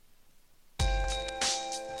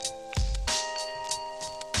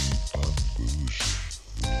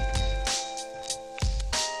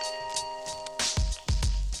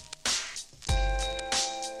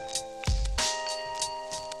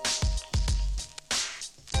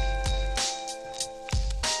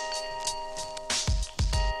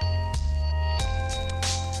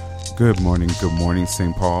Good morning,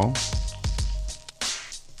 St. Paul.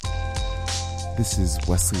 This is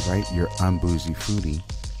Wesley Wright, your unbougie foodie.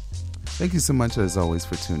 Thank you so much, as always,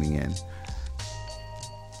 for tuning in.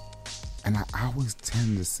 And I always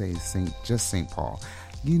tend to say St. Paul.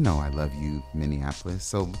 You know I love you, Minneapolis.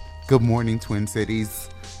 So good morning, Twin Cities.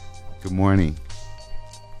 Good morning.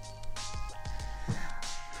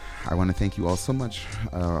 I want to thank you all so much.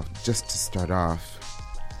 Just to start off,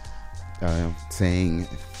 saying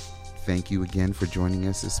thank you again for joining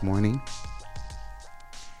us this morning.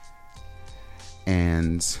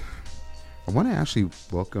 And I want to actually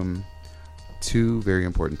welcome two very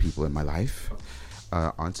important people in my life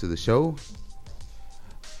onto the show.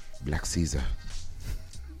 Black Caesar.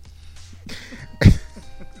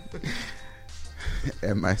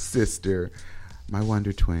 And my sister, my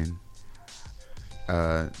wonder twin.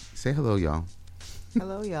 Say hello, y'all.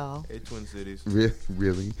 Hello, y'all. Hey, Twin Cities.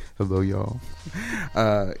 Really? Hello, y'all.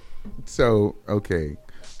 Okay.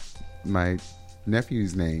 My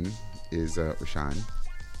nephew's name is Rashawn.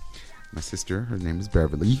 My sister, her name is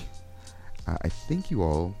Beverly. I think you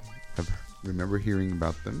all remember hearing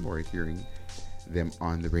about them or hearing them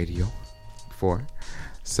on the radio before.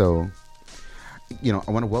 So, I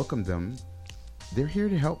want to welcome them. They're here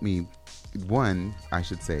to help me,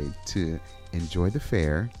 to enjoy the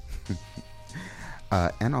fair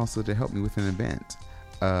and also to help me with an event.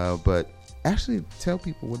 But actually tell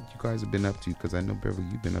people what you guys have been up to, because I know, Beverly,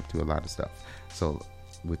 you've been up to a lot of stuff. So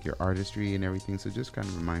with your artistry and everything, so just kind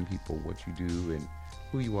of remind people what you do and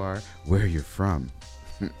who you are, where you're from.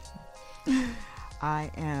 I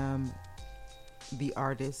am the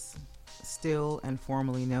artist, still and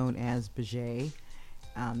formerly known as BeJe.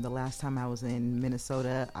 The last time I was in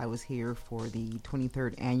Minnesota, I was here for the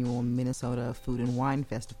 23rd annual Minnesota Food and Wine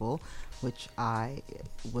Festival, which I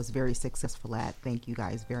was very successful at. Thank you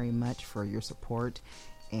guys very much for your support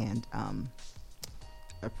and,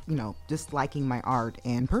 just liking my art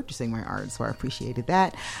and purchasing my art. So I appreciated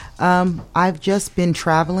that. I've just been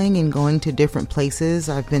traveling and going to different places.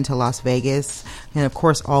 I've been to Las Vegas, and of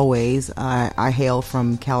course, always, I hail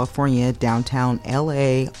from California, downtown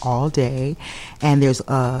LA all day. And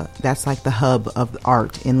that's like the hub of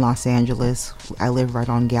art in Los Angeles. I live right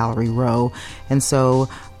on Gallery Row. And so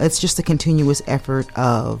it's just a continuous effort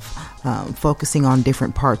of focusing on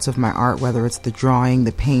different parts of my art, whether it's the drawing,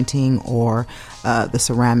 the painting, or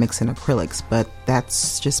the ceramics and acrylics. But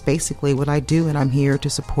that's just basically what I do, and I'm here to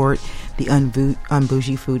support the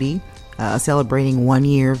Unbougie Foodie, celebrating 1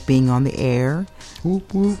 year of being on the air.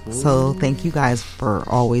 Whoop, whoop. So thank you guys for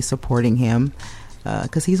always supporting him,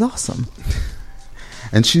 because he's awesome.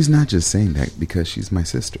 And she's not just saying that because she's my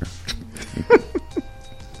sister.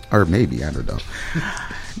 Or maybe, I don't know.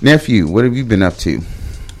 Nephew, what have you been up to?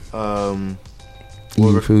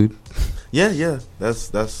 Eating food? Yeah.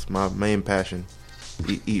 That's my main passion.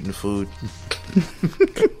 Eating food.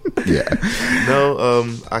 Yeah. No,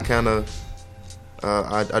 I kind of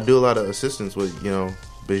I do a lot of assistance with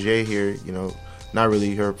BeJe here. Not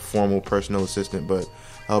really her formal personal assistant, but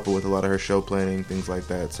I help her with a lot of her show planning, things like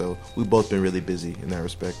that. So we've both been really busy in that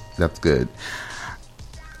respect. That's good.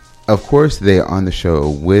 Of course, they are on the show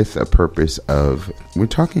with a purpose of, we're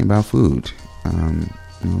talking about food.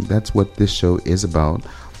 That's what this show is about.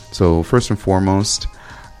 So first and foremost,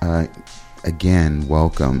 again,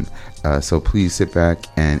 welcome. So please sit back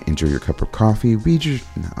and enjoy your cup of coffee. I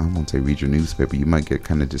won't say read your newspaper. You might get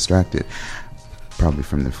kind of distracted, probably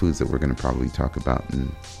from the foods that we're going to probably talk about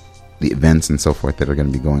and the events and so forth that are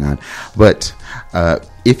going to be going on. But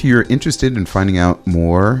if you're interested in finding out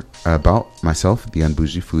more about myself, The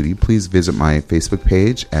Unbougie Foodie, please visit my Facebook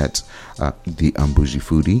page at The Unbougie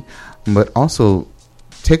Foodie. But also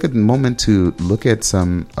take a moment to look at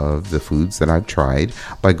some of the foods that I've tried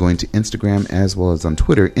by going to Instagram as well as on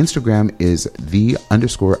Twitter. Instagram is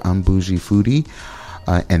 _Unbougie Foodie,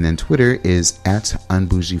 and then Twitter is at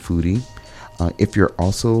Unbougie Foodie. If you're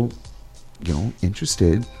also,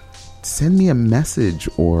 interested, send me a message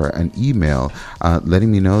or an email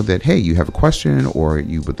letting me know that, hey, you have a question or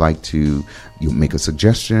you would like to make a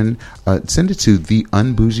suggestion. Send it to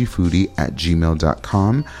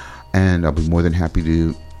theunbougiefoodie@gmail.com, and I'll be more than happy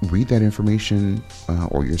to read that information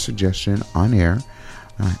or your suggestion on air.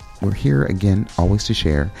 We're here, again, always to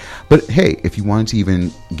share. But hey, if you want to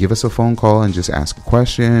even give us a phone call and just ask a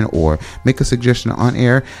question or make a suggestion on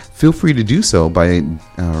air, feel free to do so by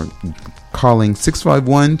calling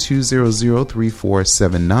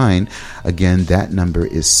 651-200-3479. Again, that number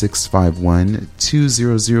is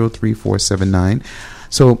 651-200-3479.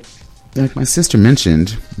 So, like my sister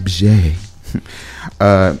mentioned, BeJe,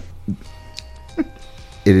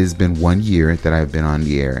 it has been 1 year that I've been on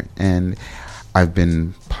the air, and I've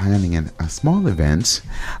been planning a small event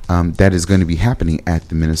that is going to be happening at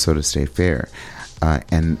the Minnesota State Fair.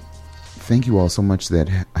 And thank you all so much that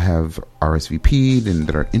have RSVP'd and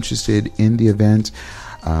that are interested in the event.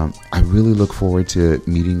 I really look forward to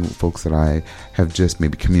meeting folks that I have just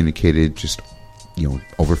maybe communicated just,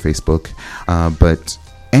 over Facebook. But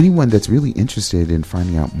anyone that's really interested in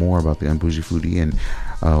finding out more about the Unbougie Foodie and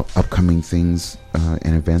upcoming things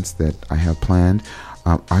and events that I have planned,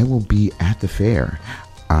 I will be at the fair.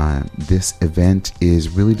 This event is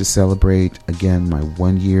really to celebrate, again, my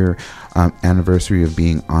 1 year anniversary of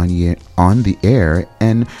being on the air,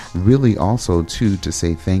 and really also, too, to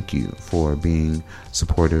say thank you for being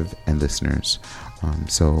supportive and listeners.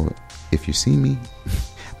 So if you see me,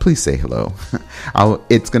 please say hello.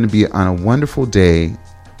 It's going to be on a wonderful day.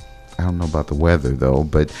 I don't know about the weather, though,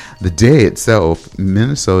 but the day itself,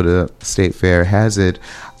 Minnesota State Fair has it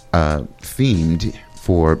themed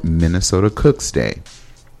for Minnesota Cooks Day.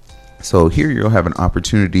 So here you'll have an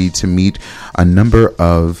opportunity to meet a number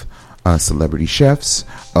of celebrity chefs,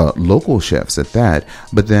 local chefs at that,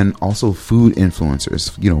 but then also food influencers.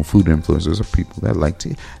 Food influencers are people that like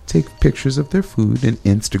to take pictures of their food and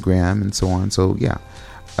Instagram and so on. So yeah,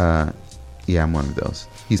 I'm one of those.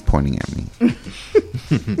 He's pointing at me.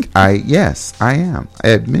 Yes, I am.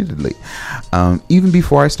 Admittedly, even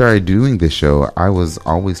before I started doing this show, I was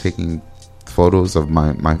always taking photos of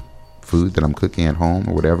my food that I'm cooking at home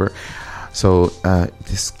or whatever. So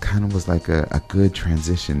this kind of was like a good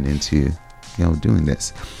transition into doing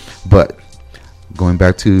this. But going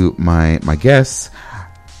back to my guests,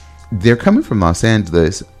 they're coming from Los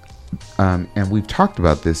Angeles, and we've talked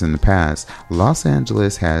about this in the past. Los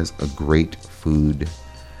Angeles has a great food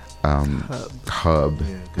hub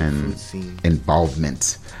and food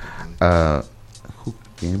involvement.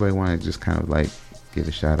 Anybody want to just kind of like give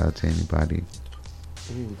a shout out to anybody?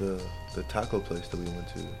 Ooh, the taco place that we went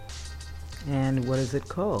to. And what is it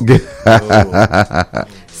called? Grand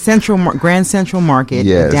Central Market,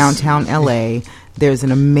 yes. Downtown LA. There's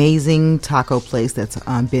an amazing taco place that's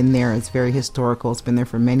been there. It's very historical. It's been there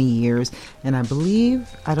for many years. And I believe,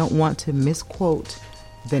 I don't want to misquote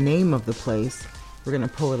the name of the place. We're going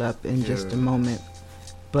to pull it up in just a moment.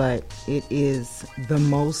 But it is the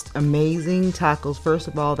most amazing tacos. First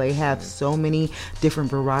of all, they have so many different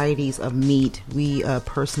varieties of meat. We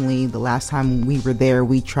personally, the last time we were there,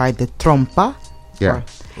 we tried the trompa. Yeah.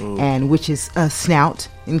 And which is a snout,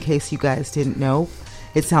 in case you guys didn't know.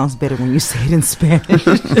 It sounds better when you say it in Spanish.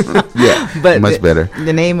 Yeah, but much better.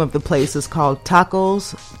 The name of the place is called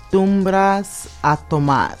Tacos Tumbras a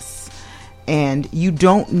Tomás. And you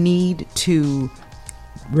don't need to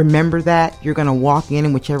remember that. You're going to walk in,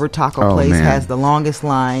 and whichever taco place has the longest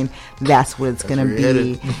line, that's what it's going to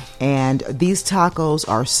be. And these tacos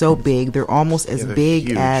are so big. They're almost as big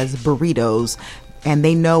huge as burritos, and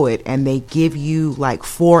they know it, and they give you like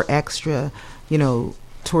 4 extra,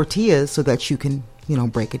 tortillas so that you can,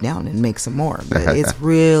 break it down and make some more. But it's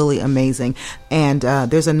really amazing. And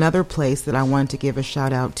there's another place that I wanted to give a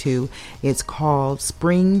shout out to. It's called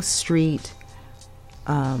Spring Street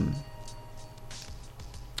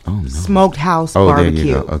Smoked House Barbecue. There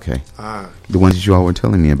you go. Okay. The ones that you all were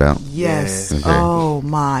telling me about. Yes. Okay. Oh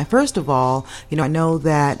my. First of all, I know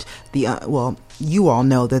that you all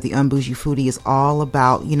know that the Unbougie Foodie is all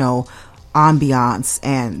about, ambiance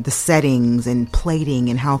and the settings and plating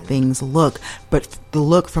and how things look. But the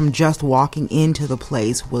look from just walking into the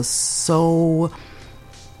place was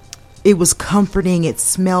it was comforting. It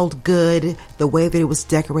smelled good. The way that it was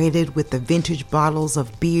decorated with the vintage bottles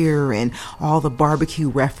of beer and all the barbecue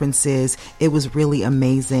references, it was really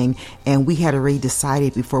amazing. And we had already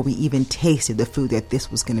decided before we even tasted the food that this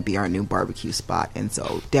was going to be our new barbecue spot. And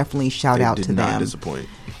so definitely shout out to them. Did not disappoint.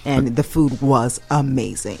 And the food was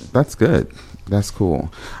amazing. That's good. That's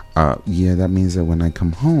cool. That means that when I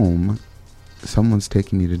come home, someone's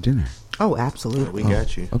taking me to dinner. Oh, absolutely. We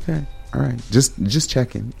got you. Okay. All right, just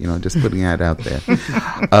checking, just putting that out there.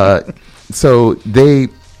 So they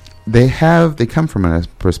come from a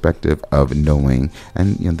perspective of knowing,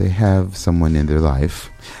 and they have someone in their life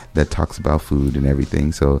that talks about food and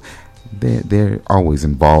everything. So they're always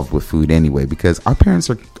involved with food anyway, because our parents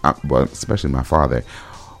are, well, especially my father,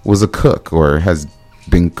 was a cook or has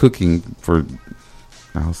been cooking for,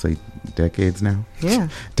 I'll say, decades now. Yeah,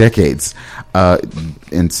 decades,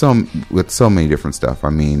 and with so many different stuff. I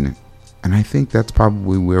mean. And I think that's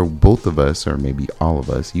probably where both of us, or maybe all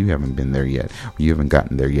of us, you haven't been there yet, or you haven't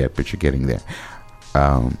gotten there yet, but you're getting there.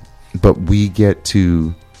 But we get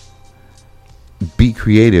to be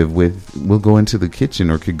creative we'll go into the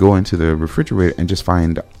kitchen or could go into the refrigerator and just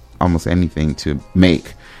find almost anything to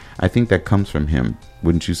make. I think that comes from him,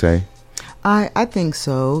 wouldn't you say? I think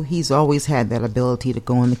so. He's always had that ability to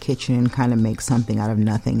go in the kitchen and kind of make something out of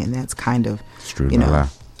nothing, and that's kind of,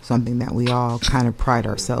 something that we all kind of pride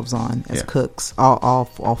ourselves on as cooks. All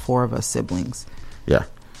four of us siblings. Yeah,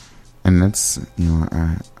 and that's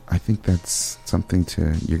I think that's something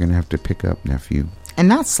you're gonna have to pick up, nephew. And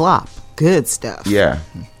not slop, good stuff. Yeah.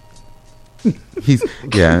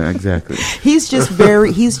 Exactly. He's just very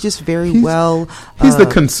well. He's the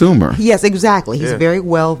consumer. Yes, exactly. He's very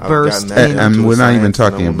well versed. And we're not even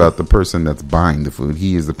talking about the person that's buying the food.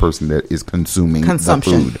 He is the person that is consuming the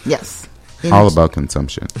food. Yes, all about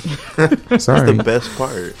consumption. Sorry, that's the best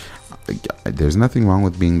part. There's nothing wrong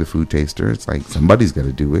with being the food taster. It's like somebody's got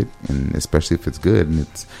to do it, and especially if it's good. And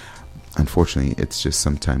it's unfortunately, it's just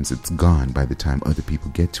sometimes it's gone by the time other people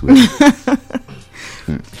get to it.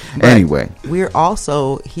 Anyway, we're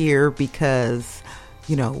also here because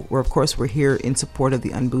we're here in support of the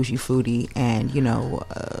Unbougie Foodie and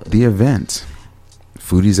the event,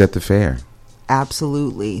 Foodies at the Fair.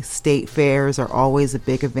 Absolutely, state fairs are always a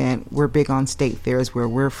big event. We're big on state fairs where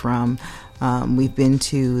we're from. We've been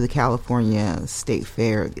to the California State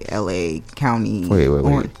Fair, the LA County.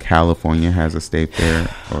 Wait. California has a state fair,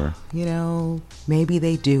 or maybe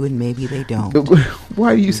they do and maybe they don't.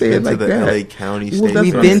 Why do you say it like that? LA County State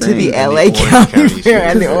We've been to the LA County Fair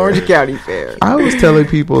and the Orange County Fair. I was telling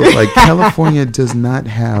people like California does not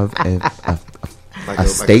have a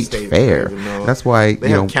state fair. That's why they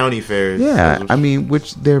have county fairs. Yeah, I mean,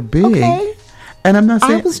 which they're big. Okay. And I'm not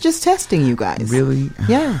saying I was just testing you guys. Really?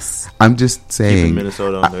 Yes. I'm just saying keeping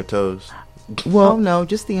Minnesota on their toes. Well, no,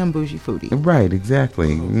 just the Unbougie Foodie. Right,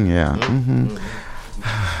 exactly. Yeah. Mm-hmm.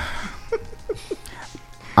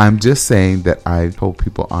 I'm just saying that I told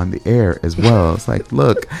people on the air as well. It's like,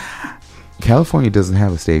 look, California doesn't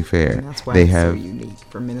have a state fair. And that's why it's so unique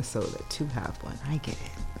for Minnesota to have one. I get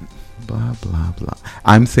it. Blah, blah, blah.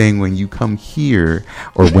 I'm saying when you come here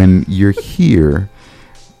or when you're here,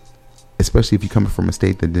 especially if you come from a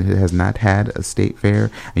state that has not had a state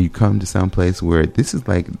fair, and you come to some place where this is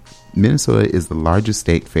like Minnesota is the largest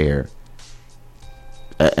state fair.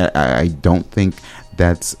 I don't think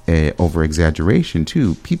that's a over exaggeration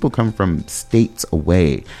too. People come from states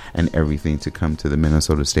away and everything to come to the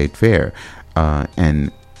Minnesota State Fair,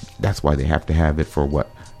 and that's why they have to have it for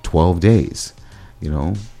 12 days.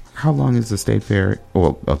 How long is the state fair?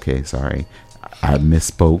 Well, okay, sorry. I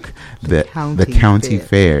misspoke. The county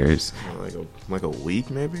fairs. Like a week,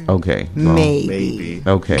 maybe? Okay. Well, maybe.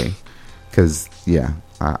 Okay. Because,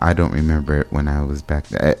 I don't remember it when I was back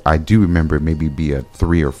there. I do remember it maybe be a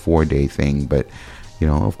 3 or 4 day thing. But,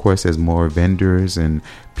 of course, as more vendors and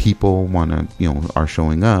people are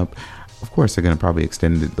showing up, of course, they're going to probably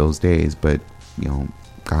extend it those days. But,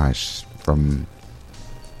 gosh, from...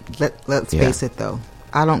 Let's face it, though.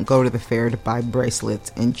 I don't go to the fair to buy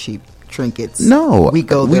bracelets and cheap trinkets. No, we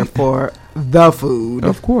go there for the food,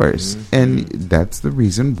 of course. Mm-hmm. And that's the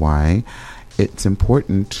reason why it's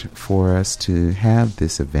important for us to have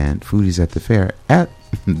this event, Foodies at the Fair, at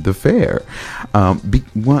the fair.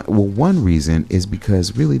 One reason is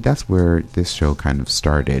because really that's where this show kind of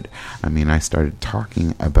started. I mean, I started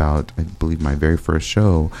talking about, I believe my very first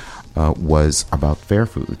show was about fair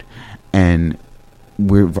food, and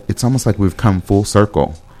it's almost like we've come full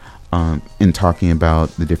circle in talking about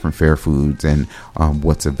the different fair foods and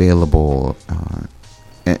what's available,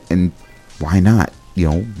 and why not,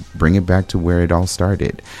 bring it back to where it all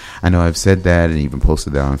started. I know I've said that and even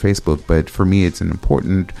posted that on Facebook, but for me, it's an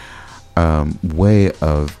important way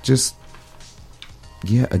of just,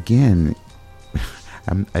 again,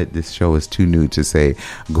 this show is too new to say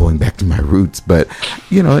going back to my roots, but,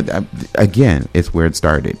 again, it's where it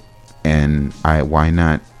started. And why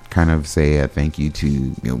not kind of say a thank you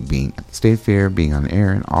to being at the state fair, being on the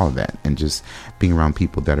air, and all of that, and just being around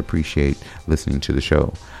people that appreciate listening to the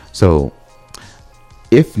show. So,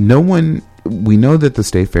 if no one, we know that the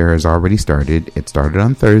state fair has already started. It started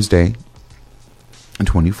on Thursday, the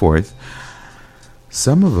 24th.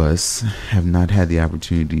 Some of us have not had the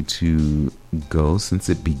opportunity to go since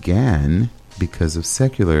it began, because of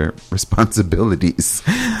secular responsibilities.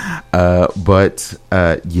 But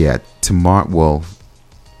tomorrow, well,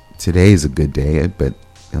 today is a good day, but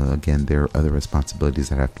again, there are other responsibilities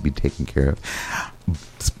that have to be taken care of.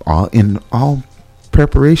 All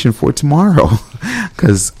preparation for tomorrow,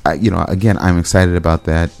 because again, I'm excited about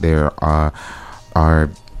that. There are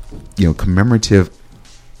commemorative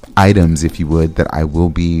items, if you would, that I will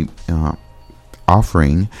be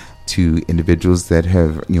offering to individuals that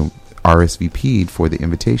have RSVP'd for the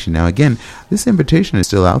invitation. Now, again, this invitation is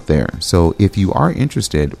still out there. So if you are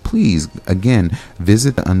interested, please, again,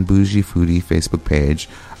 visit the Unbougie Foodie Facebook page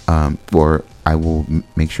for I will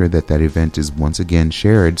make sure that event is once again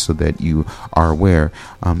shared so that you are aware.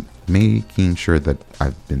 Making sure that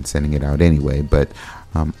I've been sending it out anyway, but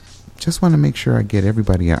just want to make sure I get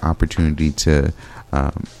everybody an opportunity to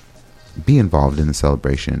be involved in the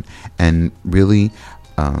celebration. And really,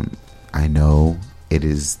 I know it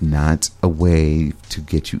is not a way to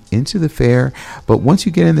get you into the fair, but once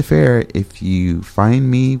you get in the fair, if you find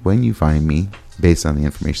me, when you find me, based on the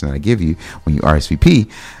information that I give you, when you RSVP,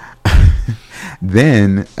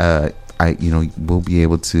 then we'll be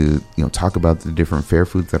able to talk about the different fair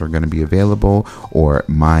foods that are going to be available, or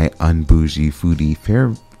my unbougie foodie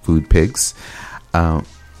fair food picks.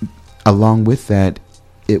 Along with that,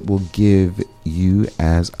 it will give you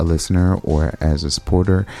as a listener or as a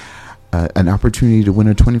supporter an opportunity to win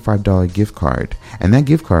a $25 gift card. And that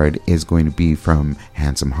gift card is going to be from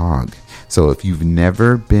Handsome Hog. So if you've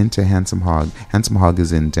never been to Handsome Hog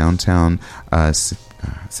is in downtown, I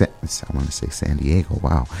want to say San Diego.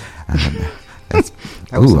 Wow. I'm in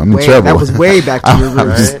trouble. That was way back to your roots. I'm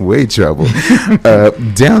just way trouble.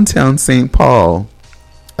 Downtown St. Paul.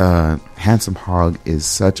 Handsome Hog is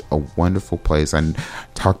such a wonderful place. I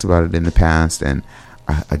talked about it in the past, and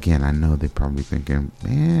again, I know they're probably thinking,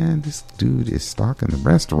 man, this dude is stalking the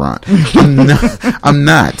restaurant. I'm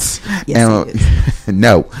not. Yes,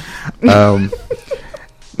 no.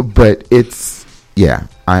 But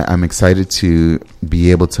I'm excited to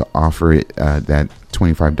be able to offer it that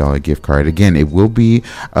 $25 gift card. Again, it will be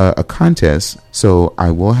a contest, so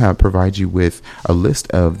I will provide you with a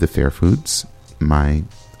list of the fair foods, my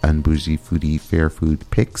unbougie foodie fair food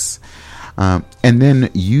picks, and then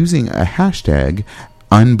using a hashtag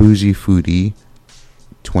unbougie foodie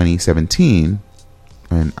 2017,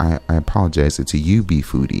 and I apologize, it's a UB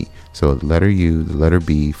foodie, so the letter U, the letter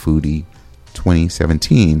B, foodie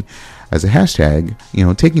 2017 as a hashtag.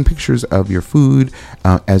 Taking pictures of your food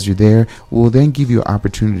as you're there will then give you an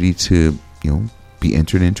opportunity to be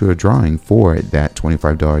entered into a drawing for that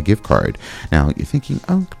 $25 gift card. Now you're thinking,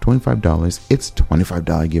 oh, $25, it's a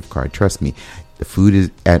 $25 gift card. Trust me, the food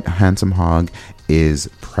is at Handsome Hog is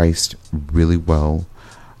priced really well,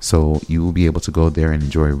 so you will be able to go there and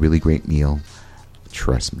enjoy a really great meal.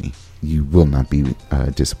 Trust me, you will not be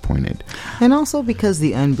disappointed. And also because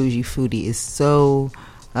the unbougie foodie is so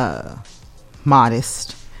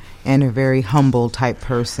modest and a very humble type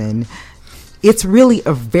person, it's really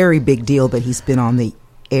a very big deal that he's been on the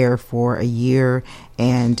air for a year,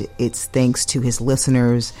 and it's thanks to his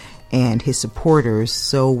listeners and his supporters.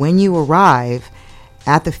 So when you arrive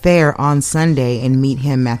at the fair on Sunday and meet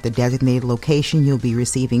him at the designated location, you'll be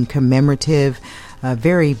receiving commemorative,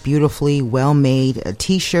 very beautifully well-made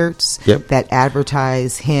t-shirts that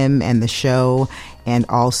advertise him and the show. And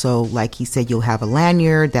also, like he said, you'll have a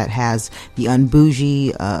lanyard that has the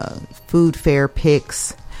unbougie food fair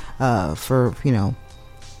picks for,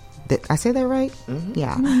 I say that right? Mm-hmm.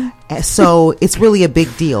 Yeah. Mm-hmm. So it's really a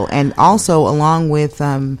big deal. And also, along with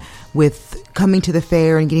coming to the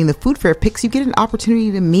fair and getting the food fair picks, you get an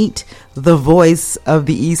opportunity to meet the voice of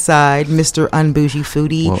the East Side, Mr. Unbougie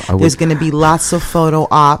Foodie. Well, there's going to be lots of photo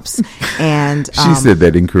ops. And she said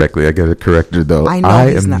that incorrectly. I got to correct her, though. I know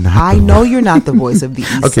I know you're not the voice of the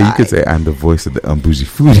East Side. Okay, you could say I'm the voice of the Unbougie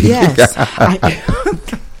Foodie. Yes.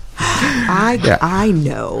 I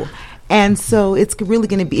know. And so it's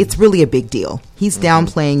really a big deal. He's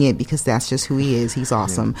downplaying it because that's just who he is. He's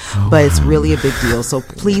awesome. Yeah. But it's really a big deal. So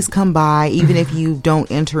please come by, even if you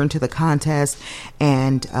don't enter into the contest,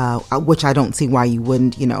 and which I don't see why you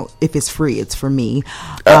wouldn't. If it's free, it's for me.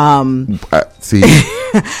 See.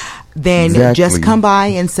 Then just come by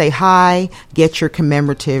and say hi, get your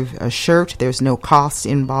commemorative shirt. There's no cost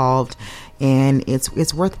involved. And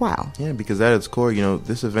it's worthwhile. Yeah, because at its core,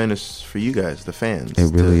 this event is for you guys, the fans.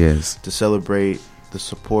 It really is. To celebrate the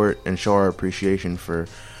support and show our appreciation for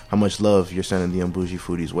how much love you're sending the Unbougie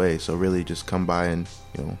Foodies way. So really just come by and,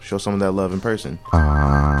 show some of that love in person.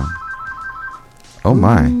 Oh,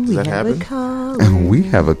 my. Does that happen? And we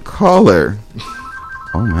have a caller.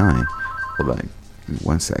 Oh, my. Hold on. Give me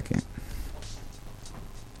 1 second.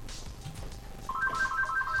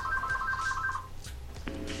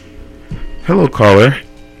 Hello, caller.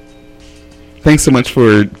 Thanks so much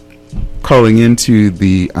for calling into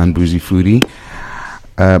the Unbougie Foodie.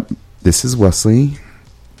 This is Wesley.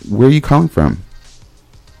 Where are you calling from?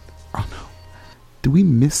 Oh, no. Did we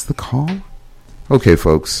miss the call? Okay,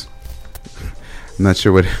 folks. I'm not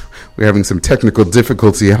sure what... We're having some technical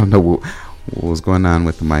difficulty. I don't know what was going on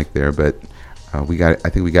with the mic there, but I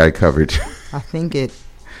think we got it covered. I think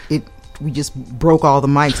we just broke all the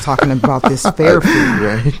mics talking about this fair food,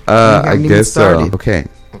 right? I guess so. Okay.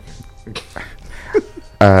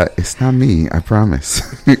 It's not me, I promise.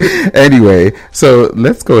 Anyway, so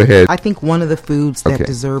let's go ahead. I think one of the foods that Okay.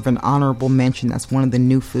 deserve an honorable mention, that's one of the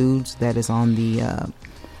new foods that is on the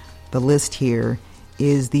list here,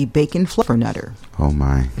 is the bacon fluffernutter. Oh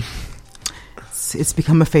my. It's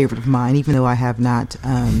become a favorite of mine, even though I have not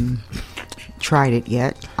tried it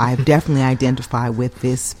yet. I've definitely identified with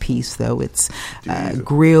this piece, though. It's a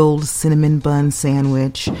grilled cinnamon bun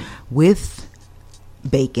sandwich with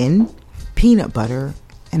bacon, peanut butter,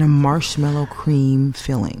 and a marshmallow cream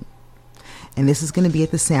filling. And this is going to be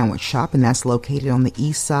at the Sandwich Shop, and that's located on the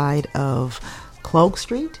east side of Clogue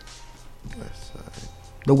Street? West side.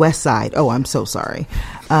 The west side. Oh, I'm so sorry.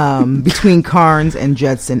 Between Carnes and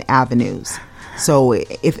Judson Avenues. So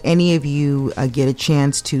if any of you get a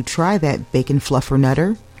chance to try that bacon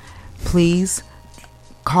fluffernutter, please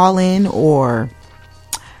call in or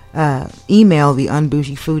email the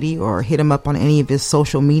Unbougie Foodie or hit him up on any of his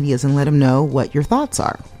social medias and let him know what your thoughts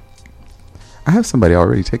are. I have somebody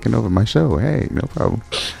already taking over my show. Hey, no problem.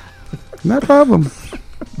 No problem.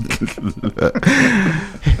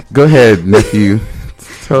 Go ahead, nephew.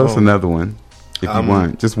 Tell us another one. If you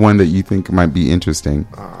want, just one that you think might be interesting.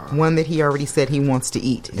 One that he already said he wants to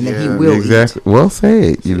eat and that he Yeah, will Exactly. Well,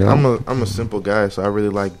 say it. You know, I'm a simple guy, so I really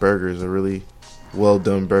like burgers. A really well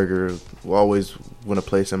done burger will always win a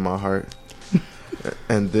place in my heart.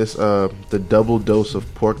 And this the double dose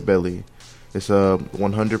of pork belly. It's a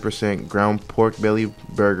 100% ground pork belly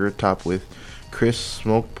burger topped with crisp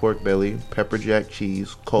smoked pork belly, pepper jack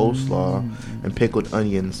cheese, coleslaw, and pickled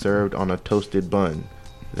onions served on a toasted bun.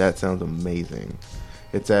 That sounds amazing.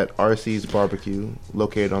 It's at RC's Barbecue,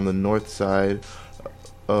 located on the north side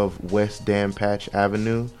of West Dan Patch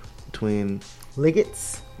Avenue between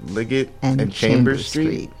Liggett's Liggett and Chambers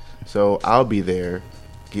Street. So I'll be there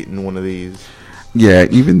getting one of these. yeah.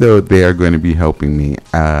 Even though they are going to be helping me,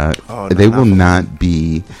 they will not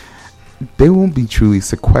be. They won't be truly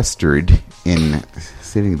sequestered in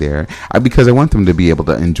sitting there because I want them to be able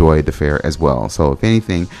to enjoy the fair as well. So if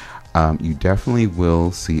anything. You definitely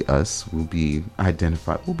will see us. We'll be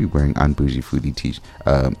identified. We'll be wearing Unbougie Foodie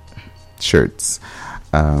shirts.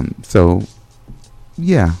 So,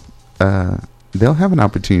 yeah, they'll have an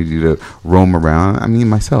opportunity to roam around. I mean,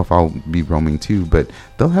 myself, I'll be roaming too, but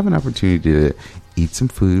they'll have an opportunity to eat some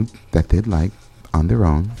food that they'd like on their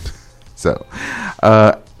own. So,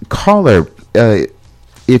 caller,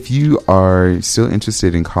 if you are still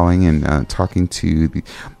interested in calling and talking to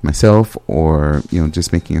myself or,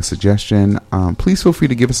 just making a suggestion, please feel free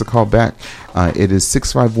to give us a call back. It is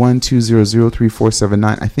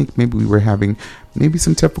 651-200-3479. I think maybe we were having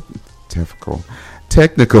some technical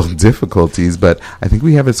difficulties, but I think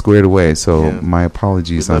we have it squared away. So my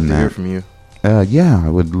apologies on that. We'd love to hear from you. I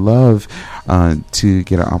would love to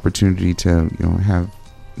get an opportunity to, have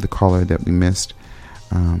the caller that we missed.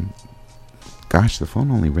 Gosh, the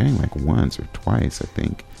phone only rang like once or twice, I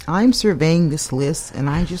think. I'm surveying this list, and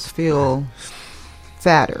I just feel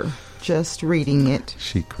fatter just reading it.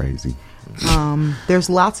 She crazy. There's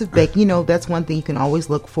lots of bacon. That's one thing you can always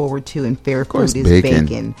look forward to in fair food is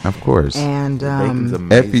bacon. Of course. And bacon's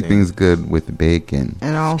amazing. Everything's good with bacon.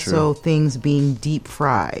 And also things being deep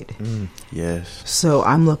fried. Yes. So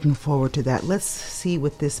I'm looking forward to that. Let's see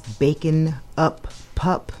what this bacon up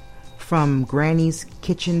pup from Granny's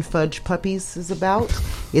Kitchen Fudge Puppies is about.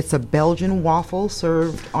 It's a Belgian waffle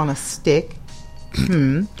served on a stick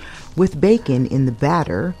with bacon in the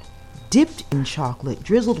batter, dipped in chocolate,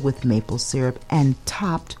 drizzled with maple syrup, and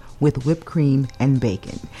topped with whipped cream and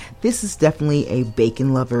bacon. This is definitely a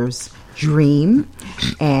bacon lover's dream,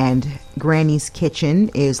 and Granny's Kitchen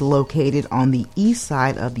is located on the east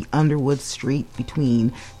side of the Underwood Street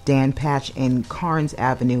between Dan Patch and Carnes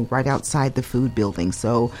Avenue, right outside the food building.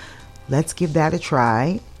 So let's give that a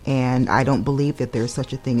try. And I don't believe that there's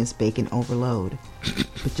such a thing as bacon overload,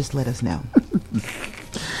 but just let us know.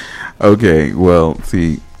 Okay, well,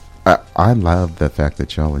 see, I love the fact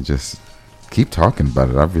that y'all are just keep talking about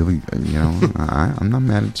it. I really, I'm not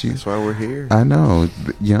mad at you. That's why we're here. I know,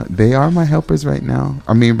 they are my helpers right now.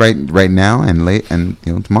 I mean, right now and late and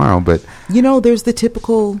tomorrow. But there's the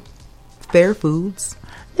typical fair foods.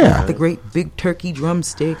 Yeah, the great big turkey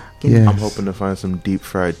drumstick. Yes. I'm hoping to find some deep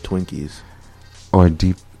fried Twinkies or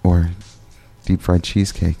deep fried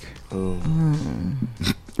cheesecake. Oh.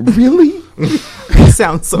 Really?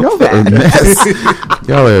 Sounds so Y'all bad. are a mess.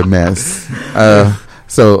 Y'all are a mess.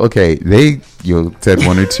 So okay, they said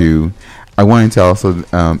one or two. I wanted to also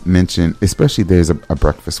mention, especially there's a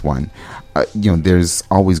breakfast one. There's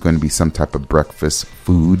always going to be some type of breakfast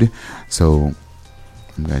food. So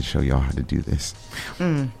I'm going to show y'all how to do this.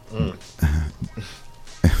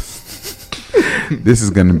 This is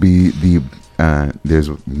going to be the there's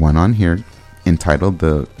one on here entitled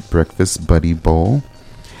the Breakfast Buddy Bowl.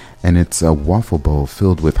 And it's a waffle bowl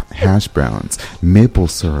filled with hash browns, maple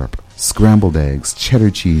syrup, scrambled eggs,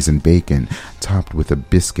 cheddar cheese, and bacon, topped with a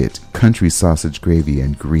biscuit, country sausage gravy,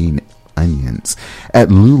 and green onions.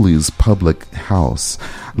 At Lulu's Public House,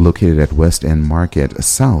 located at West End Market,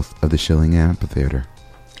 south of the Schilling Amphitheater.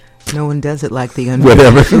 No one does it like the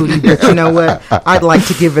Whatever. foodie, but you know what? I'd like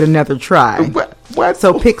to give it another try. What?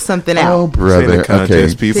 So pick something out. Oh, brother.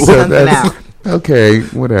 Contest, Okay. people. Pick something out. Okay,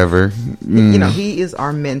 whatever. You know, he is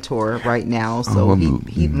our mentor right now, so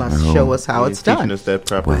he must show us how He's it's teaching done. us that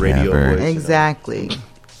proper Whatever. radio voice. Exactly.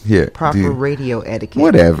 Yeah, Proper dude, radio etiquette.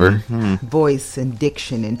 whatever. Voice and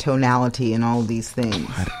diction and tonality and all these things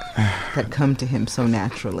that come to him so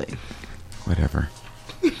naturally.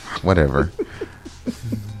 Whatever.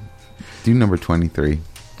 Do number 23.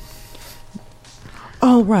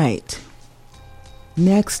 All right.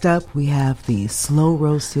 Next up, we have the slow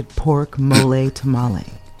roasted pork mole tamale.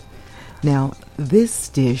 Now, this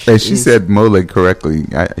dish Hey, she said mole correctly.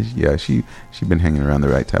 She been hanging around the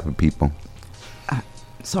right type of people.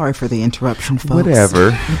 Sorry for the interruption, folks.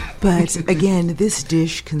 Whatever. But again, this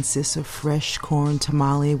dish consists of fresh corn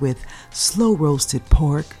tamale with slow roasted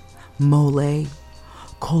pork, mole,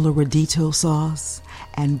 coloradito sauce,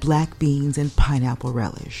 and black beans and pineapple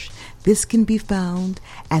relish. This can be found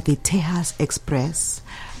at the Tejas Express,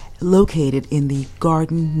 located in the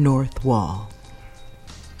Garden North Wall.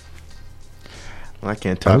 Well, I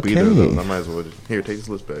can't top either of Okay. those. I might as well here, take this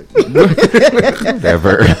list back.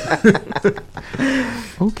 Whatever.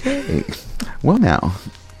 Okay. Well, now.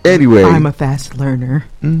 Anyway. I'm a fast learner.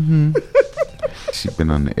 She's been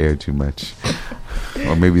on the air too much.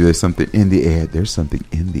 Or maybe there's something in the air. There's something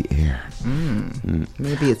in the air.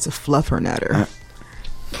 Maybe it's a fluffernutter.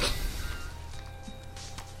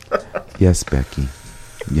 Yes, Becky.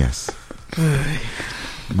 Yes.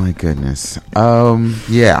 My goodness.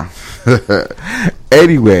 Yeah.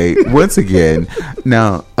 Anyway, once again,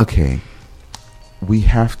 now, okay. We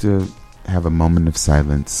have to have a moment of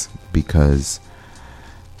silence because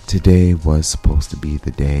today was supposed to be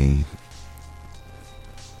the day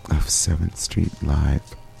of 7th Street Live.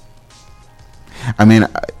 I mean,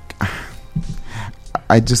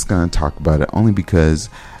 I just gonna talk about it only because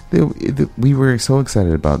we were so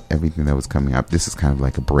excited about everything that was coming up. This is kind of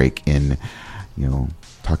like a break in,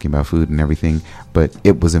 talking about food and everything, but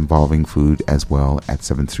it was involving food as well at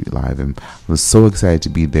 7th Street Live, and I was so excited to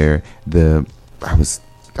be there.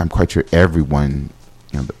 I'm quite sure everyone,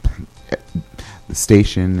 the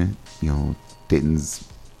station, Dayton's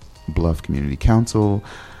Bluff Community Council,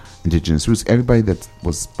 Indigenous Roots, everybody that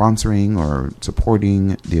was sponsoring or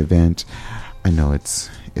supporting the event. I know it's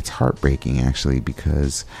heartbreaking actually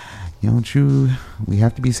because, Drew, we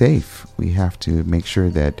have to be safe. We have to make sure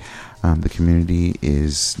that the community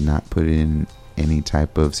is not put in any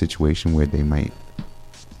type of situation where they might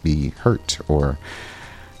be hurt or,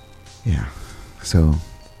 yeah. So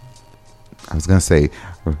I was gonna say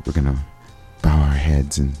we're gonna bow our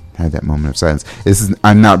heads and have that moment of silence.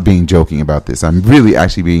 I'm not being joking about this. I'm really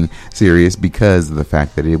actually being serious because of the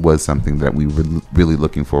fact that it was something that we were really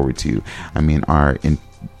looking forward to. I mean,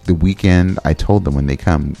 the weekend, I told them when they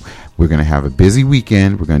come, we're going to have a busy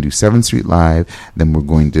weekend. We're going to do 7th Street Live. Then we're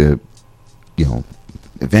going to,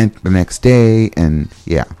 event the next day. And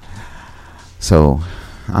yeah. So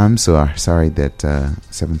I'm so sorry that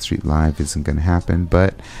 7th Street Live isn't going to happen.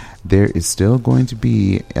 But there is still going to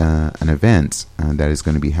be an event that is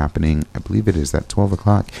going to be happening. I believe it is at 12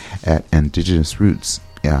 o'clock at Indigenous Roots.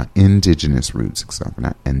 Indigenous Roots, except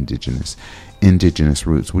not Indigenous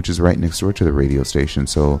Roots, which is right next door to the radio station.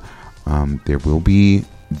 So there will be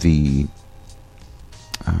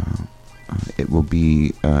it will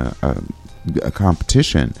be a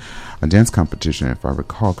competition, a dance competition, if I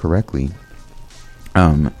recall correctly.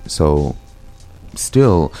 So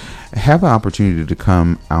still have an opportunity to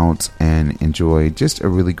come out and enjoy just a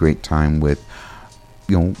really great time with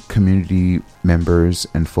community members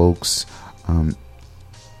and folks.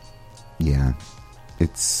 Yeah,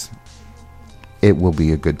 it will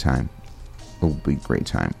be a good time. It will be a great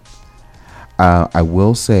time. I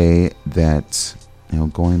will say that,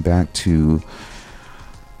 going back to,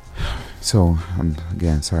 so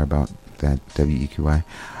again, sorry about that WEQI,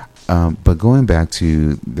 but going back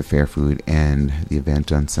to the fair food and the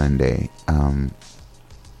event on Sunday, I'm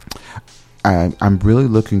really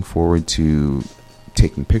looking forward to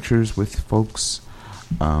taking pictures with folks.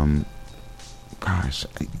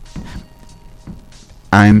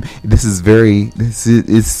 This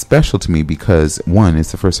is special to me because one,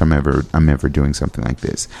 it's the first time I'm ever doing something like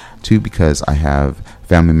this. Two, because I have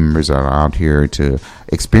family members that are out here to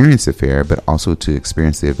experience the fair, but also to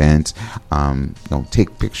experience the event,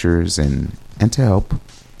 take pictures and to help.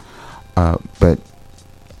 But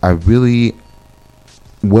I really,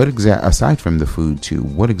 aside from the food too,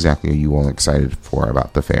 what exactly are you all excited for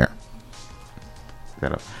about the fair? Is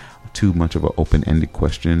that too much of an open-ended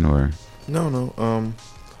question, or? No.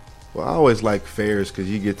 Well, I always like fairs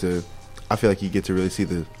because I feel like you get to really see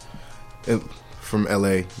from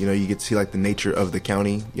LA, you get to see like the nature of the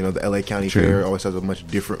county. The LA County True. Fair always has a much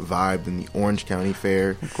different vibe than the Orange County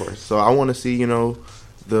Fair. Of course. So I want to see,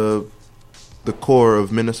 the core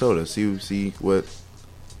of Minnesota. See what,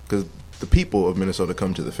 because the people of Minnesota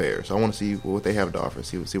come to the fair. So I want to see what they have to offer.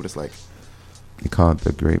 See what it's like. You call it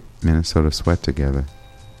the Great Minnesota Sweat Together.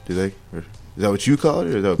 Do they? Or is that what you call it,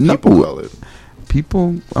 or is that what people call it?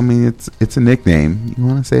 People, I mean, it's a nickname. You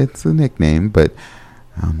want to say it's a nickname, but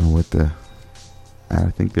I don't know I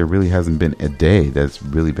think there really hasn't been a day that's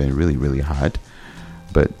really been really, really hot.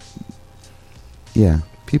 But yeah,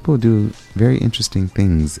 people do very interesting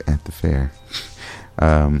things at the fair.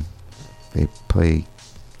 They play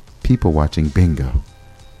people watching bingo.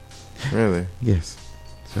 Really? Yes.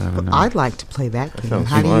 So I don't know. I'd like to play that game. sounds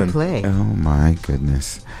How do fun. you play? Oh my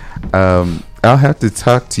goodness. I'll have to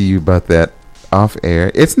talk to you about that off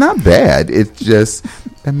air. It's not bad. It's just,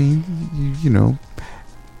 I mean, you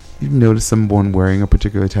notice someone wearing a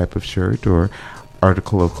particular type of shirt or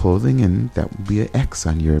article of clothing, and that would be an X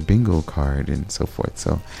on your bingo card and so forth.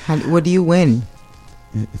 So What do you win?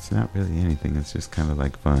 it's not really anything. It's just kind of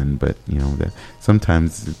like fun, but that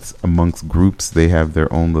sometimes it's amongst groups. They have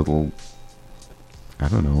their own little, I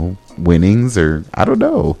don't know, winnings, or I don't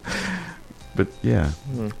know. But yeah.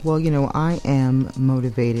 Well, I am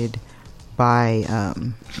motivated by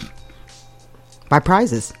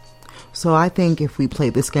prizes. So I think if we play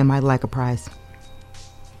this game, I'd like a prize.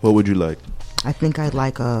 What would you like? I think I'd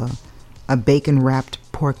like a bacon wrapped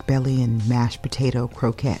pork belly and mashed potato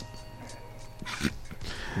croquette.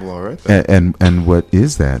 Well, all right then. And what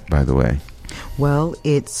is that, by the way? Well,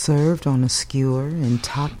 it's served on a skewer and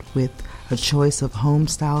topped with a choice of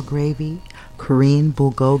home-style gravy, Korean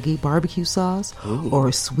bulgogi barbecue sauce,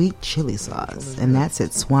 or sweet chili sauce. And that's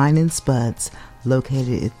at Swine and Spuds,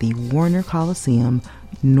 located at the Warner Coliseum,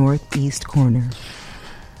 northeast corner.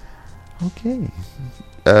 Okay.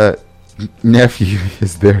 Nephew,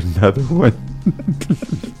 is there another one?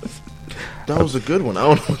 That was a good one. I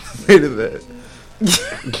don't know what to say to that.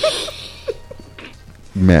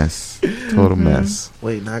 Mess. Total mess.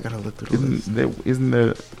 Wait, now I gotta look through the list. Isn't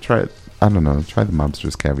there, try the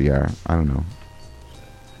Mobster's Caviar. I don't know.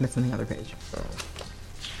 That's on the other page.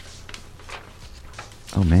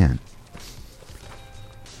 Oh, man.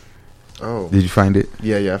 Oh. Did you find it?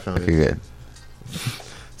 Yeah, I found Okay, it. good.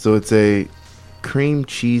 So it's a cream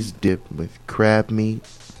cheese dip with crab meat,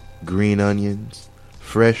 green onions,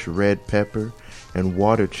 fresh red pepper, and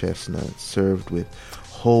water chestnuts, served with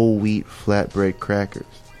whole wheat flatbread crackers.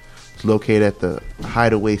 It's located at the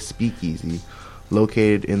Hideaway Speakeasy,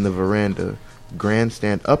 located in the veranda,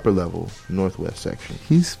 grandstand upper level, northwest section.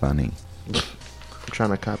 He's funny. I'm trying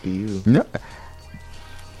to copy you. No.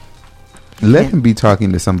 Let him be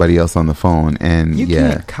talking to somebody else on the phone, and You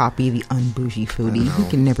yeah. can't copy the unbougie foodie. I know. He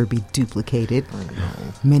can never be duplicated. I know.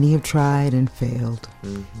 Many have tried and failed.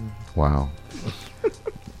 Wow.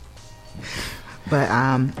 But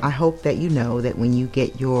I hope that you know that when you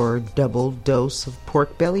get your double dose of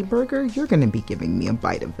pork belly burger, you're going to be giving me a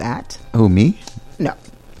bite of that. Oh, me? No.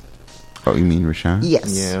 Oh, you mean Rashawn?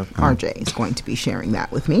 Yes. Yeah. RJ is going to be sharing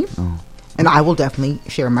that with me. Oh. And I will definitely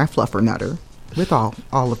share my fluffer nutter with all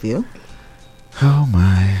of you. Oh,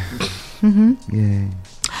 my. Yay.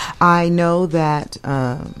 I know that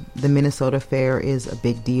the Minnesota Fair is a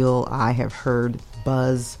big deal. I have heard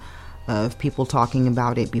buzz of people talking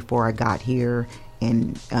about it before I got here,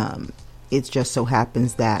 and it just so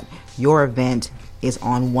happens that your event is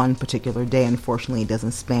on one particular day. Unfortunately, it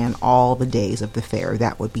doesn't span all the days of the fair.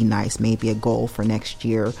 That would be nice, maybe a goal for next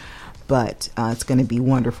year, but it's going to be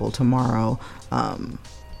wonderful tomorrow.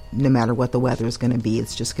 No matter what the weather is going to be,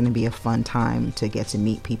 it's just going to be a fun time to get to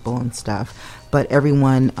meet people and stuff. But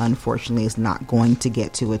everyone, unfortunately, is not going to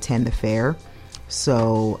get to attend the fair.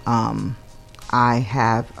 So I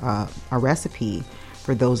have a recipe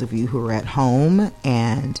for those of you who are at home,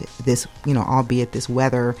 and this, albeit this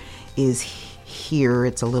weather is here,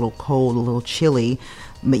 it's a little cold, a little chilly,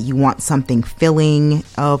 but you want something filling.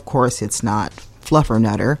 Of course, it's not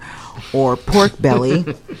fluffernutter or pork belly,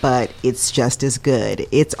 but it's just as good.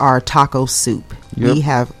 It's our taco soup. Yep. We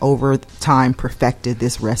have over time perfected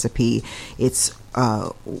this recipe. It's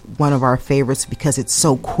one of our favorites because it's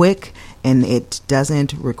so quick and it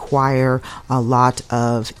doesn't require a lot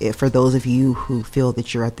of, for those of you who feel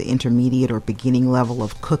that you're at the intermediate or beginning level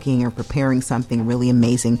of cooking or preparing something really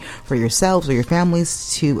amazing for yourselves or your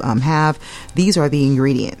families to have, these are the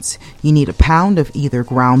ingredients. You need a pound of either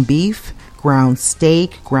ground beef, ground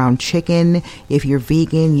steak, ground chicken. If you're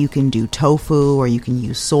vegan, you can do tofu or you can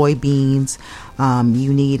use soybeans.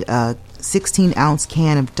 You need a 16-ounce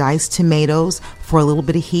can of diced tomatoes for a little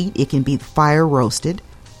bit of heat. It can be fire roasted.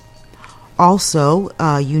 Also,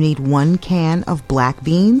 you need 1 can of black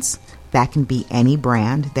beans. That can be any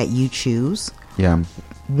brand that you choose. Yeah.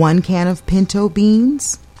 1 can of pinto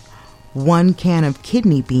beans, 1 can of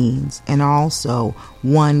kidney beans, and also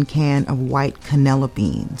 1 can of white canola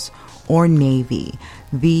beans or navy.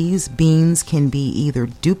 These beans can be either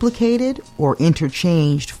duplicated or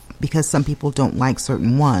interchanged because some people don't like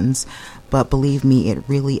certain ones, but believe me, it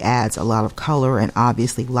really adds a lot of color and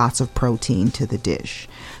obviously lots of protein to the dish.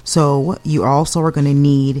 So you also are going to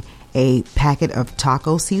need a packet of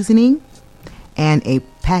taco seasoning and a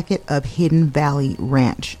packet of Hidden Valley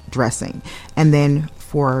Ranch dressing. And then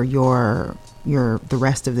for the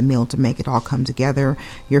rest of the meal, to make it all come together,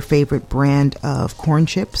 your favorite brand of corn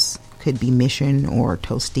chips, could be Mission or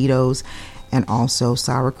Tostitos, and also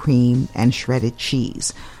sour cream and shredded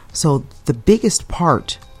cheese. So the biggest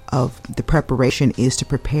part of the preparation is to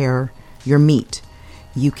prepare your meat.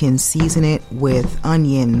 You can season it with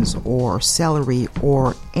onions or celery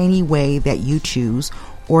or any way that you choose,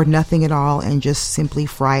 or nothing at all, and just simply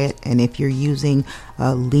fry it. And if you're using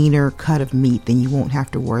a leaner cut of meat, then you won't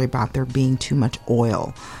have to worry about there being too much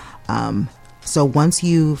oil. So once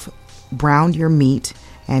you've browned your meat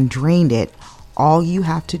and drained it, all you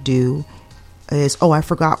have to do is, oh, I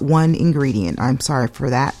forgot one ingredient. I'm sorry for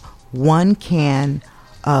that. 1 can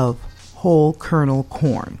of whole kernel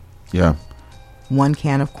corn. Yeah. 1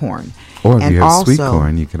 can of corn. Or if you have sweet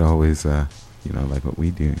corn, you could always, like what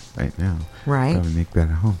we do right now. Right. Probably make that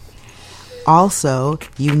at home. Also,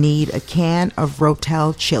 you need a can of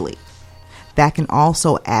Rotel chili. That can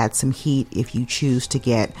also add some heat if you choose to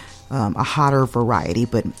get a hotter variety,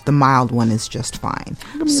 but the mild one is just fine.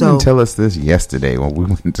 You didn't tell us this yesterday when we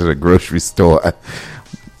went to the grocery store.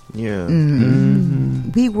 Yeah.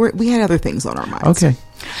 We had other things on our minds. Okay.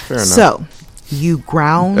 Fair enough. So you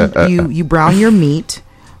you brown your meat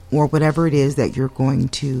or whatever it is that you're going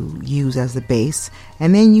to use as the base,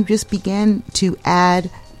 and then you just begin to add,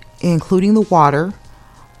 including the water,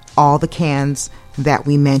 all the cans that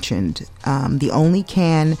we mentioned. The only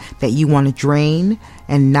can that you want to drain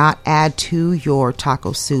and not add to your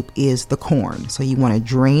taco soup is the corn. So you want to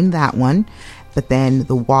drain that one, but then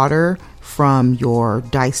the water from your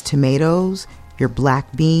diced tomatoes, your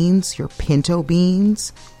black beans, your pinto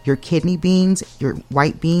beans, your kidney beans, your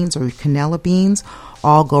white beans or your canola beans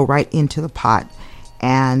all go right into the pot.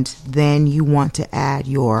 And then you want to add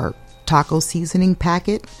your taco seasoning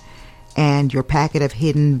packet and your packet of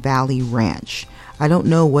Hidden Valley Ranch. I don't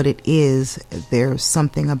know what it is. There's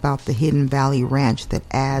something about the Hidden Valley Ranch that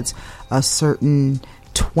adds a certain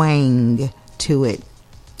twang to it.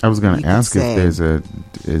 I was going to ask if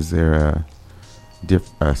is there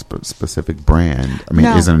a specific brand? I mean,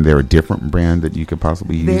 no. Isn't there a different brand that you could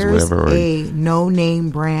possibly use? There's whatever? A no-name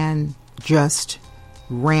brand, just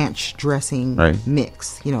ranch dressing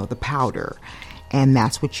mix, the powder. And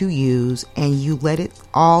that's what you use, and you let it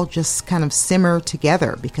all just kind of simmer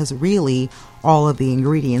together because really all of the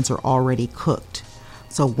ingredients are already cooked.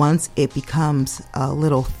 So once it becomes a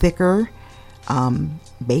little thicker,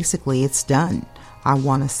 basically it's done. I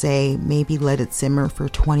want to say maybe let it simmer for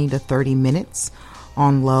 20 to 30 minutes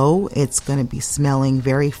on low. It's going to be smelling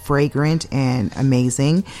very fragrant and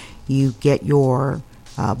amazing. You get your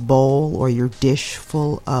bowl or your dish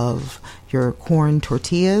full of your corn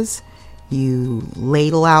tortillas. You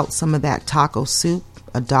ladle out some of that taco soup,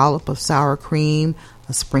 a dollop of sour cream,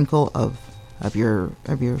 a sprinkle of your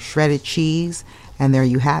shredded cheese, and there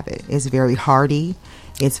you have it. It's very hearty.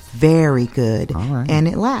 It's very good, and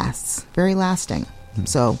it lasts, very lasting.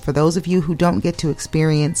 So for those of you who don't get to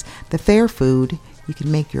experience the fair food, you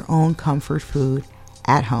can make your own comfort food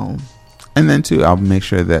at home. And then too, I'll make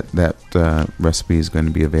sure that recipe is going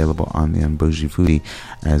to be available on the BeJe Foodie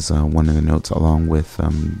as one of the notes, along with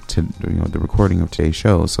the recording of today's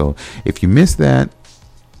show. So if you missed that,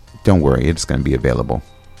 don't worry, it's going to be available,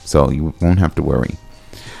 so you won't have to worry.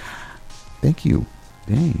 Thank you.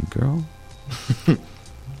 Dang, girl.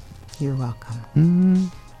 You're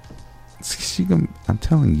welcome. I'm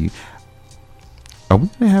telling you, Are we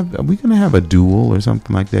gonna have a duel or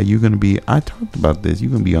something like that? You're gonna be. I talked about this.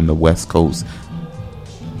 You're gonna be on the West Coast.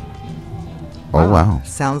 Oh wow!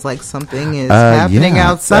 Sounds like something is happening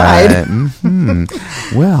outside.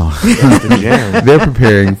 Well, they're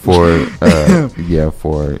preparing for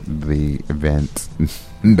for the event.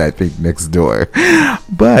 I think next door,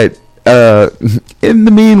 but in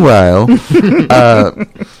the meanwhile,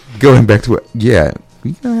 going back to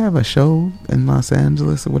we gonna have a show in Los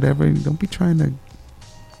Angeles or whatever. Don't be trying to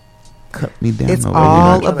cut me down. It's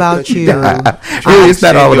all about you. It's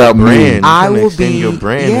not all about me. I will be your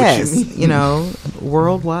brand.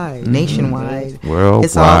 worldwide, nationwide.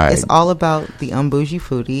 Worldwide. It's all about the Bougie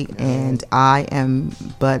Foodie, and I am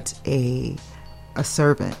but a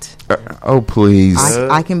servant. Oh please!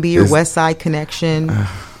 I can be your West Side connection,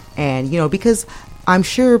 and because I'm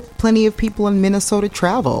sure plenty of people in Minnesota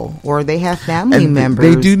travel or they have family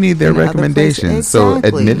members. They do need their recommendations. Exactly. So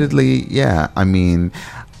admittedly, I mean,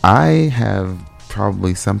 I have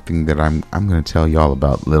probably something that I'm going to tell y'all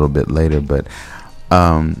about a little bit later, but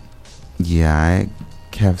I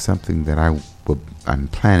have something that I'm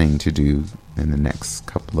planning to do in the next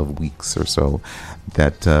couple of weeks or so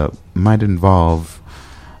that might involve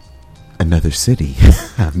another city.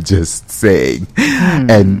 I'm just saying,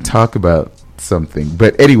 and talk about something.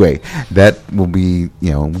 But anyway, that will be,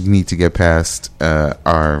 we need to get past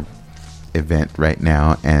our event right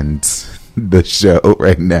now and the show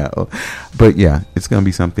right now. But it's going to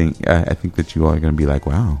be something. I think that you all are going to be like,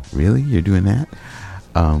 wow, really? You're doing that?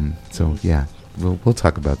 We'll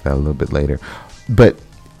talk about that a little bit later. But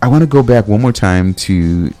I want to go back one more time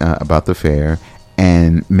to about the fair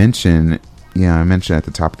and mention, I mentioned at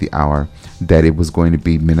the top of the hour that it was going to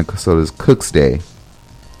be Minnesota's Cooks Day.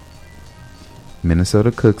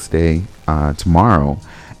 Minnesota Cooks Day tomorrow.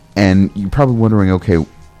 And you're probably wondering, okay,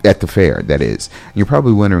 at the fair, that is. You're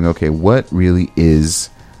probably wondering, okay, what really is,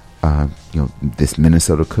 this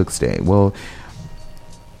Minnesota Cooks Day? Well,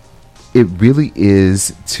 it really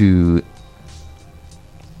is to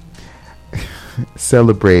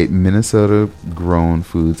celebrate Minnesota-grown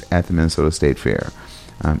foods at the Minnesota State Fair.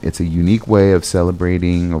 It's a unique way of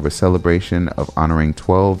celebration of honoring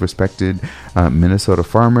 12 respected Minnesota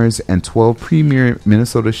farmers and 12 premier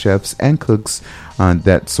Minnesota chefs and cooks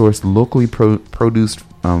that source locally produced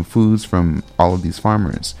foods from all of these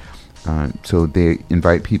farmers. So they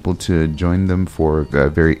invite people to join them for a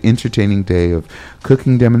very entertaining day of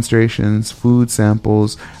cooking demonstrations, food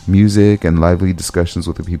samples, music, and lively discussions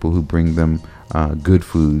with the people who bring them good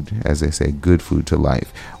food, as they say, good food to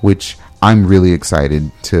life, which I'm really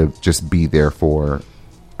excited to just be there for.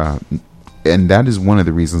 And that is one of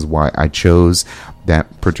the reasons why I chose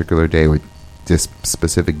that particular day, or this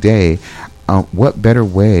specific day. What better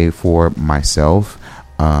way for myself,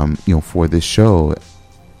 for this show,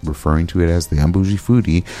 referring to it as the Bougie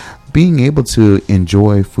Foodie, being able to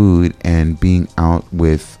enjoy food and being out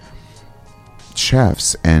with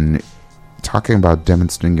chefs and talking about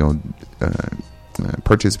demonstrating,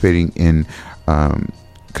 participating in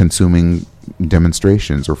consuming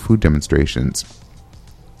demonstrations or food demonstrations.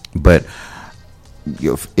 But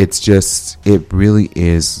it really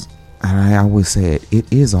is, and I always say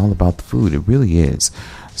it is all about the food. It really is.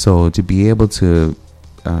 So to be able to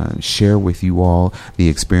share with you all the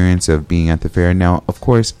experience of being at the fair. Now, of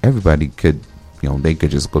course, everybody could, they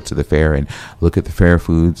could just go to the fair and look at the fair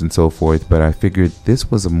foods and so forth. But I figured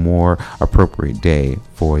this was a more appropriate day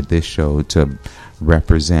for this show to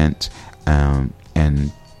represent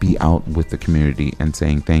and be out with the community and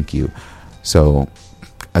saying thank you. So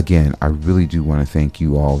again, I really do want to thank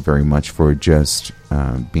you all very much for just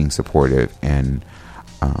being supportive and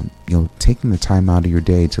taking the time out of your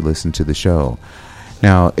day to listen to the show.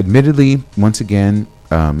 Now, admittedly, once again,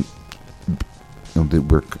 we're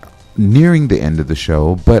nearing the end of the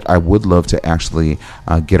show, but I would love to actually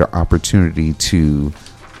get an opportunity to,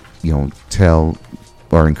 tell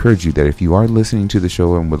or encourage you that if you are listening to the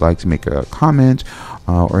show and would like to make a comment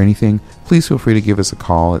or anything, please feel free to give us a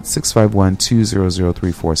call at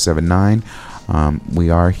 651-200-3479. We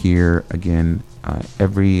are here again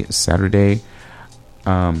every Saturday.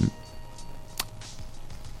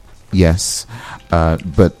 Yes,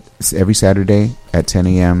 but it's every Saturday at 10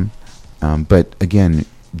 a.m. But again,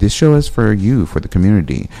 this show is for you, for the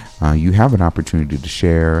community. You have an opportunity to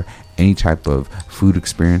share any type of food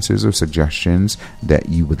experiences or suggestions that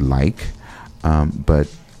you would like. But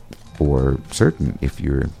for certain, if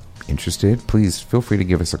you're interested, please feel free to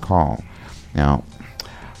give us a call. Now,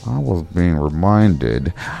 I was being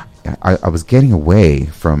reminded, I was getting away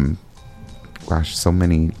from so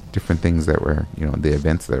many different things that were, the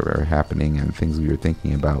events that were happening and things we were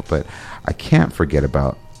thinking about, but I can't forget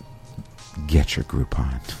about get your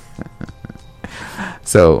Groupon.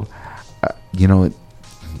 So,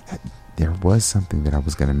 there was something that I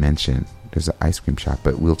was going to mention. There's an ice cream shop,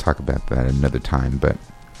 but we'll talk about that another time. But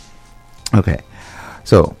okay,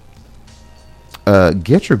 so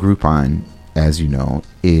get your Groupon, as you know,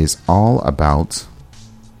 is all about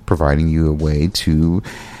providing you a way to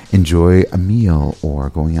enjoy a meal or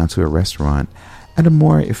going out to a restaurant at a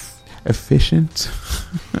more efficient,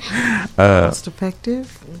 cost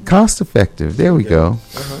effective. There we go.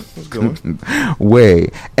 That's good. Way,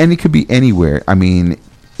 and it could be anywhere. I mean,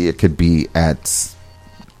 it could be at,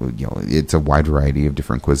 it's a wide variety of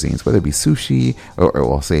different cuisines, whether it be sushi or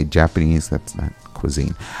I'll say Japanese. That's not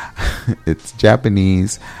cuisine. It's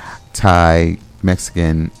Japanese, Thai,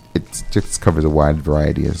 Mexican. It just covers a wide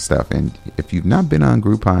variety of stuff. And if you've not been on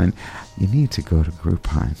Groupon, you need to go to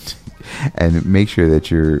Groupon and make sure that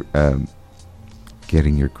you're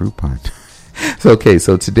getting your Groupon. So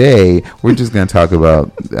today we're just going to talk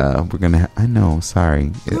about, I know,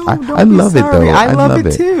 sorry. I love it though. I love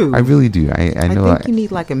it too. I really do. I know. I think you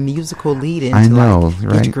need like a musical lead in. I know,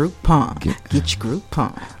 right? Get your Groupon. Get your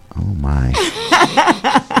Groupon. Oh my.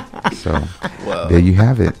 So there you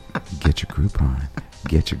have it. Get your Groupon.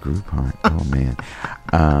 Get your Groupon. Oh man.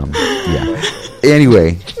 Yeah.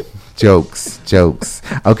 Anyway, jokes.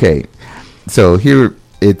 Okay. So here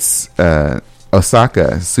it's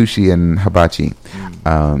Osaka Sushi and Hibachi.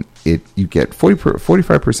 You get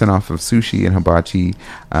 45% off of sushi and hibachi.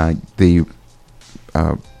 The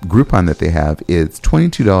Groupon that they have is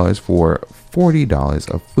 $22 for $40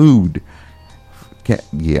 of food.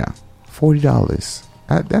 Yeah, $40.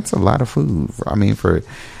 That's a lot of food. I mean, for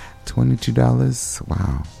 $22,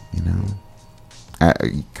 wow.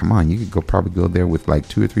 Come on, you could probably go there with like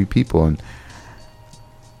 2 or 3 people and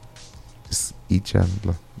just eat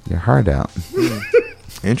your heart out.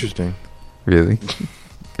 Interesting. Really?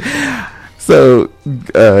 So,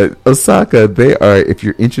 Osaka, they are, if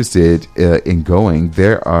you're interested in going,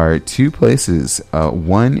 there are 2 places.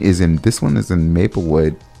 One is this one is in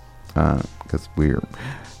Maplewood, because we're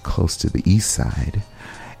close to the east side.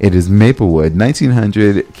 It is Maplewood,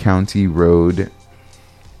 1900 County Road.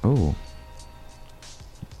 Oh,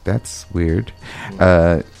 that's weird.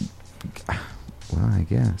 Well, I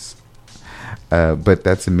guess. But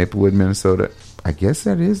that's in Maplewood, Minnesota. I guess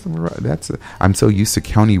that is. I'm so used to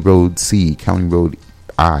County Road C, County Road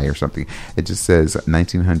I or something. It just says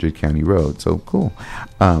 1900 County Road. So cool.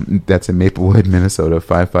 That's in Maplewood, Minnesota,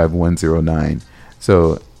 55109.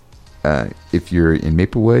 So if you're in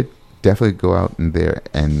Maplewood, definitely go out in there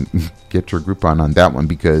and get your Groupon on that one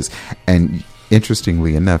and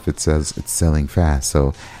interestingly enough, it says it's selling fast.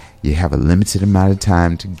 So you have a limited amount of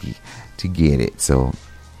time to get it. So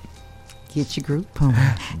get your Groupon.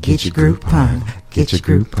 Get your Groupon. Get your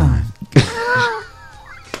Groupon.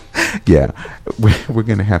 Yeah, we're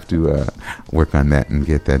going to have to work on that and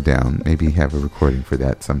get that down. Maybe have a recording for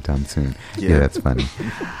that sometime soon. Yeah, that's funny.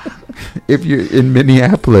 If you're in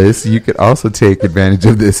Minneapolis, you could also take advantage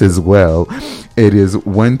of this as well. It is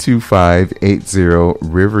 12580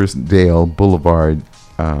 Riversdale Boulevard,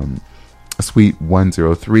 Suite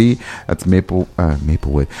 103. That's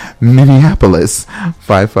Maplewood, Minneapolis,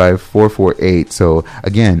 55448. So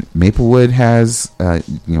again, Maplewood has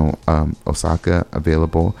Osaka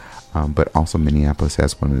available, but also Minneapolis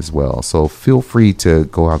has one as well. So feel free to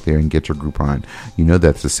go out there and get your Groupon.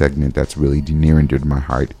 That's a segment that's really near and dear to my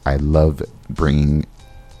heart. I love bringing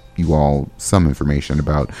you all some information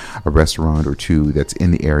about a restaurant or 2 that's in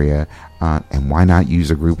the area, and why not use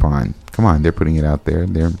a Groupon? Come on, they're putting it out there.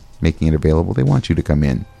 They're making it available. They want you to come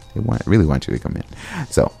in. They really want you to come in.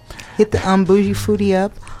 So hit the Bougie Foodie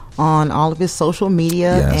up on all of his social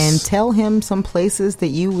media, yes, and tell him some places that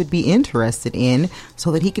you would be interested in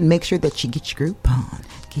so that he can make sure that you get your Groupon.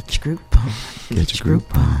 Get your Groupon. Get your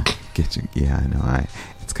Groupon. Yeah, I know.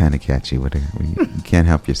 It's kind of catchy. You can't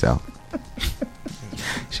help yourself.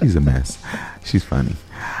 She's a mess. She's funny.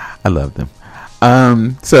 I love them.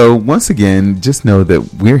 So once again, just know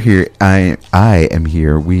that we're here. I am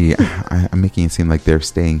here. I'm making it seem like they're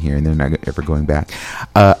staying here and they're not ever going back.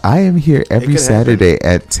 I am here every Saturday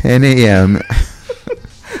at 10 a.m.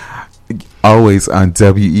 Always on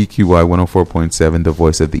WEQY 104.7, the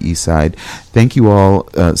voice of the East Side. Thank you all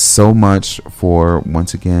so much for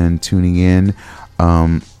once again tuning in.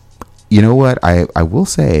 You know what? I will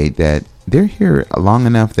say that they're here long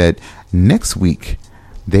enough that next week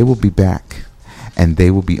they will be back. And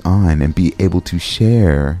they will be on and be able to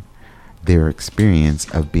share their experience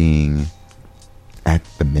of being at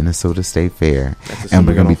the Minnesota State Fair. And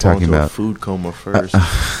we're going to be talking about food coma first.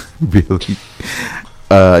 Really?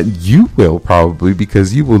 You will probably,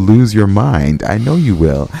 because you will lose your mind. I know you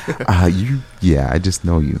will. I just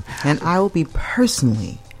know you. And I will be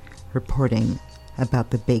personally reporting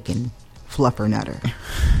about the bacon fluffernutter.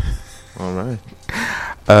 All right.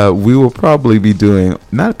 We will probably be doing,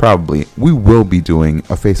 we will be doing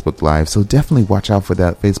a Facebook Live. So definitely watch out for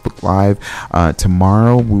that Facebook Live.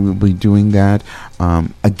 Tomorrow we will be doing that.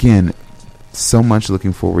 Again, so much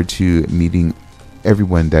looking forward to meeting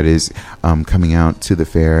everyone that is coming out to the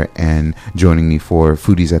fair and joining me for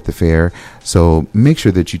Foodies at the fair. So make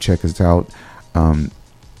sure that you check us out.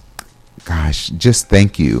 Just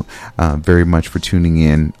thank you very much for tuning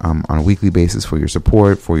in on a weekly basis, for your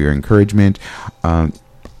support, for your encouragement.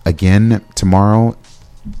 Again, tomorrow,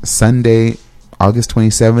 Sunday, August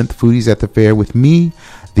 27th, Foodies at the fair with me,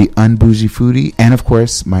 the Unbougie Foodie, and of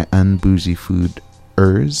course, my Unbougie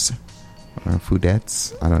Fooders. Or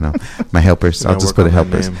Foodettes, I don't know. My helpers. I'll just put a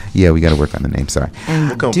helpers. Yeah, we got to work on the name. Sorry.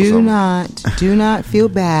 And do not feel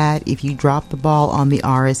bad if you drop the ball on the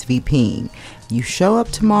RSVPing. You show up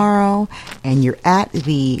tomorrow and you're at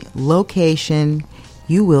the location.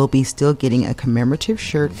 You will be still getting a commemorative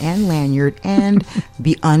shirt and lanyard and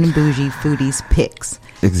the Unbougie Foodies pics.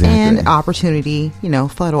 Exactly. And opportunity,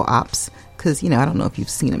 photo ops. Because, I don't know if you've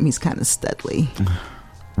seen him. He's kind of studly.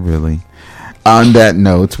 Really? On that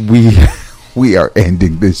note, we are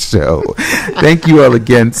ending this show. Thank you all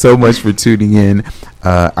again so much for tuning in.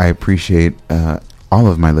 I appreciate all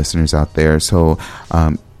of my listeners out there. So,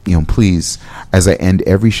 please, as I end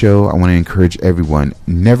every show, I want to encourage everyone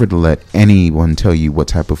never to let anyone tell you what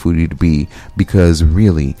type of foodie to be, because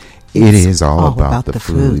really, it is all about the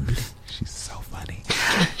food. She's so funny.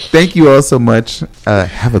 Thank you all so much.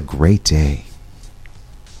 Have a great day.